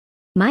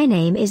My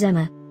name is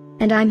Emma,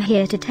 and I'm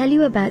here to tell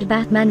you about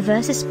Batman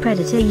vs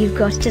Predator you've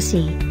got to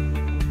see.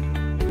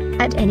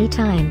 At any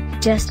time,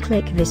 just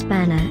click this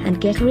banner and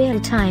get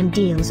real-time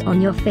deals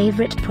on your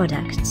favorite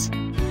products.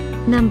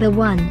 Number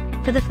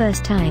 1, for the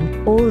first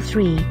time, all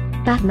 3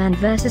 Batman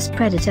vs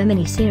Predator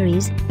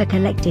miniseries are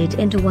collected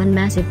into one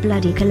massive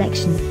bloody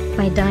collection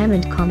by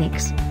Diamond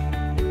Comics.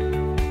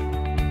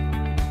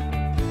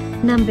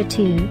 Number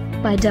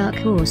 2, by Dark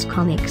Horse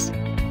Comics.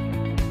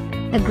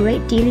 A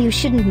great deal you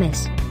shouldn't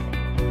miss.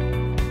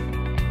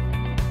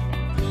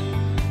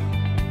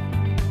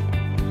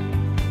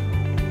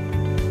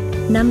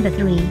 Number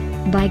 3,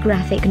 by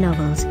Graphic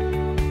Novels.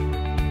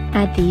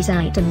 Add these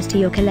items to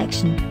your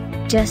collection.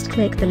 Just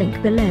click the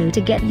link below to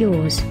get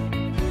yours.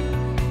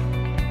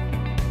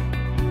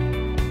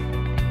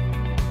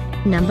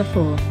 Number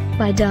 4,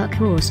 by Dark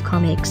Horse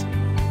Comics.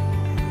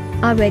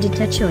 Our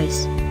editor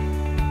choice.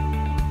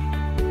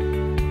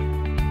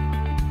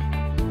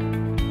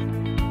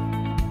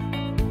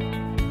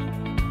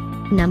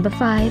 Number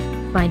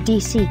 5, by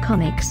DC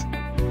Comics.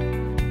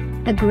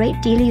 A great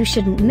deal you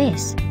shouldn't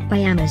miss, by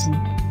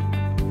Amazon.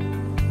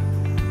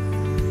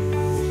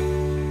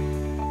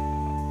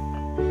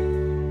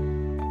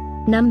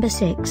 Number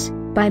 6,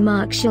 by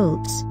Mark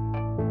Schultz.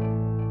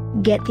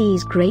 Get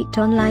these great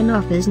online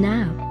offers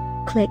now.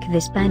 Click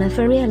this banner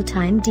for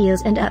real-time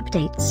deals and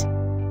updates.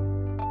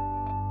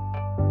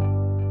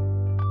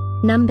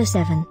 Number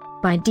 7,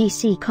 by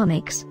DC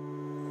Comics.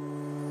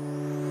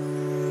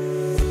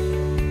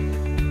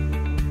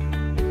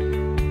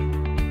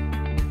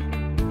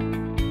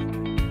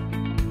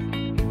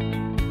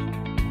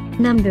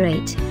 Number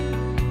 8.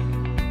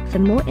 For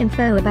more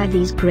info about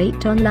these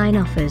great online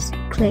offers,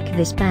 click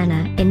this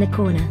banner in the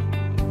corner.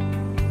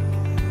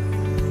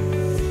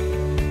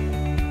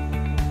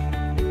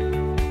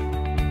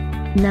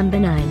 Number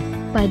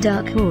 9, by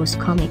Dark Horse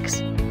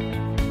Comics.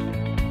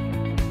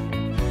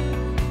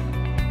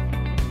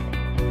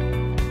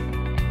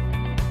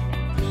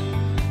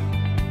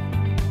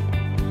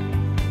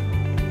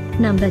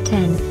 Number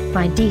 10,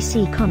 by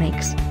DC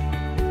Comics.